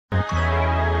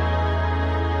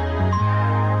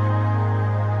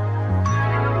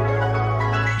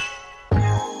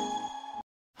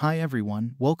Hi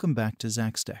everyone, welcome back to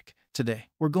Zach's Tech. Today,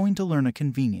 we're going to learn a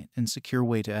convenient and secure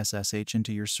way to SSH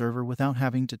into your server without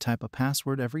having to type a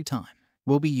password every time.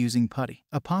 We'll be using PuTTY,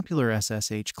 a popular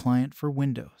SSH client for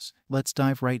Windows. Let's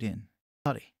dive right in.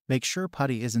 PuTTY. Make sure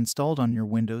PuTTY is installed on your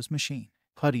Windows machine.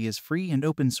 PuTTY is free and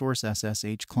open source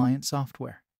SSH client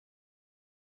software.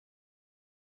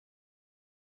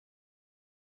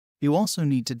 You also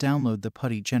need to download the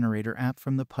PuTTY Generator app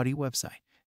from the PuTTY website.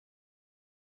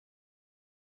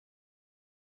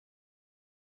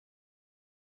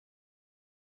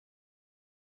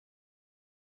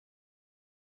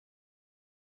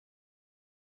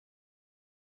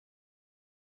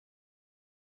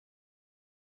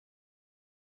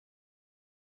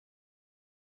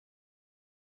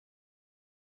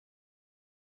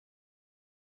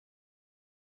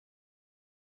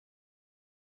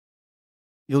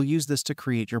 You'll use this to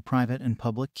create your private and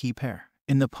public key pair.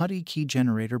 In the PuTTY key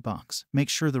generator box, make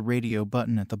sure the radio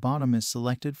button at the bottom is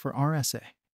selected for RSA.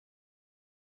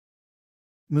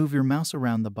 Move your mouse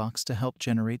around the box to help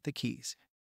generate the keys.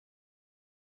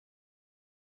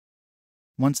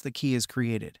 Once the key is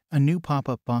created, a new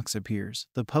pop-up box appears.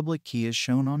 The public key is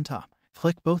shown on top.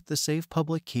 Click both the Save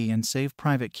Public Key and Save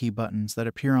Private Key buttons that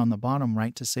appear on the bottom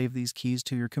right to save these keys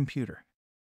to your computer.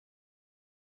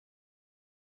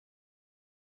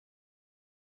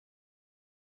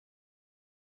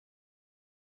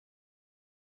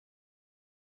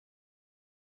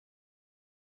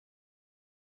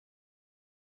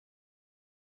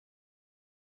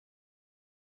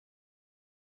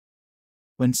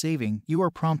 When saving, you are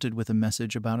prompted with a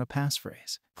message about a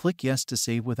passphrase. Click Yes to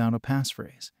save without a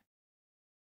passphrase.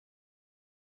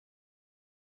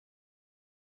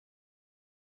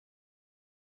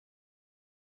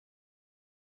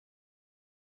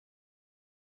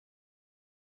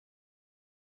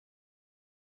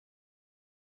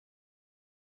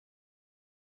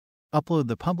 Upload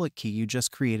the public key you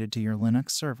just created to your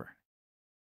Linux server.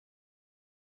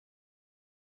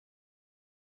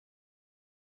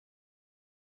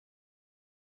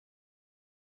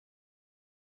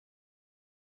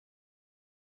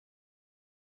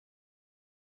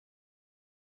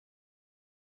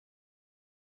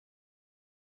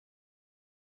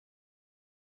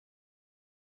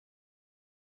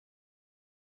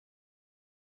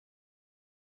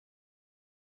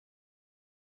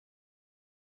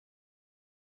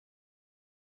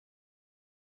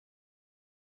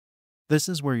 This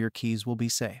is where your keys will be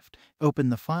saved. Open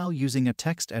the file using a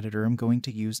text editor. I'm going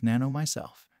to use Nano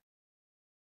myself.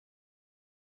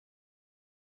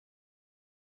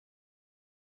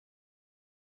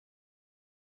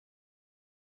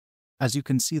 As you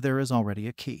can see, there is already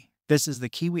a key. This is the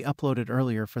key we uploaded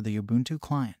earlier for the Ubuntu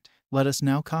client. Let us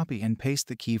now copy and paste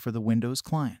the key for the Windows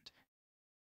client.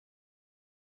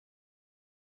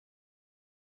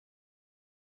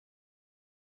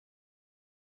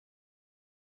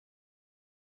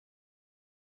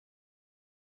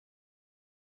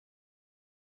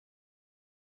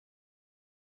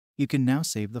 You can now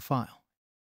save the file.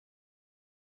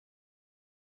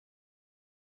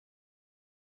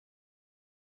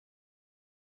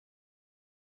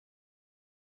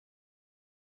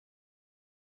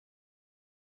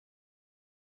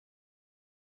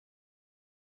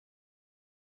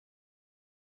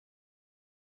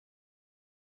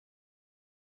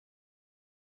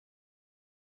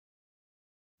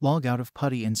 Log out of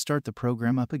PuTTY and start the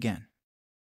program up again.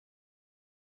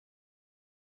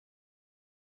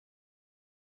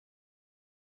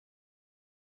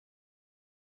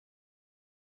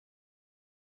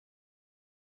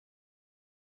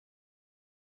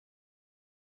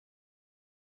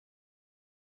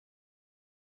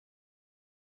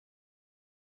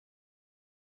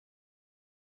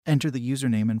 Enter the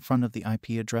username in front of the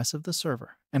IP address of the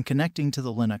server. I'm connecting to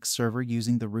the Linux server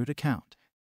using the root account.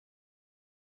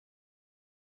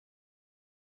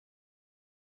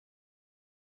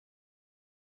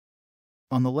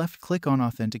 On the left, click on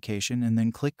Authentication and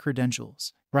then click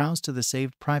Credentials. Browse to the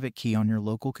saved private key on your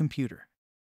local computer.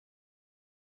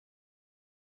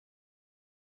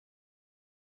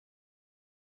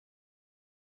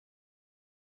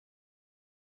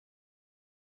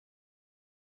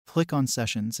 Click on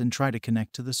Sessions and try to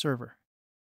connect to the server.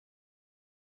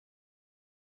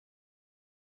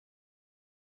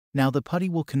 Now the PuTTY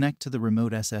will connect to the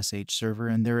remote SSH server,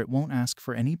 and there it won't ask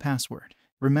for any password.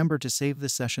 Remember to save the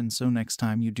session so next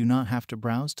time you do not have to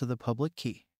browse to the public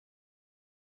key.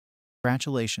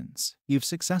 Congratulations! You've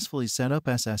successfully set up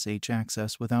SSH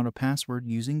access without a password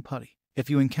using PuTTY. If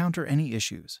you encounter any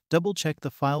issues, double-check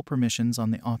the file permissions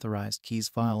on the authorized keys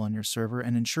file on your server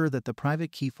and ensure that the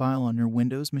private key file on your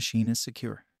Windows machine is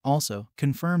secure. Also,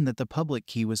 confirm that the public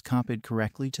key was copied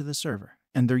correctly to the server.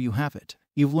 And there you have it.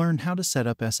 You've learned how to set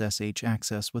up SSH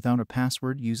access without a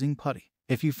password using PuTTY.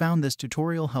 If you found this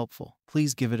tutorial helpful,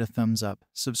 please give it a thumbs up,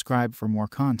 subscribe for more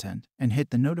content, and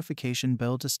hit the notification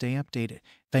bell to stay updated.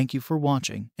 Thank you for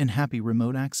watching, and happy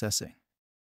remote accessing.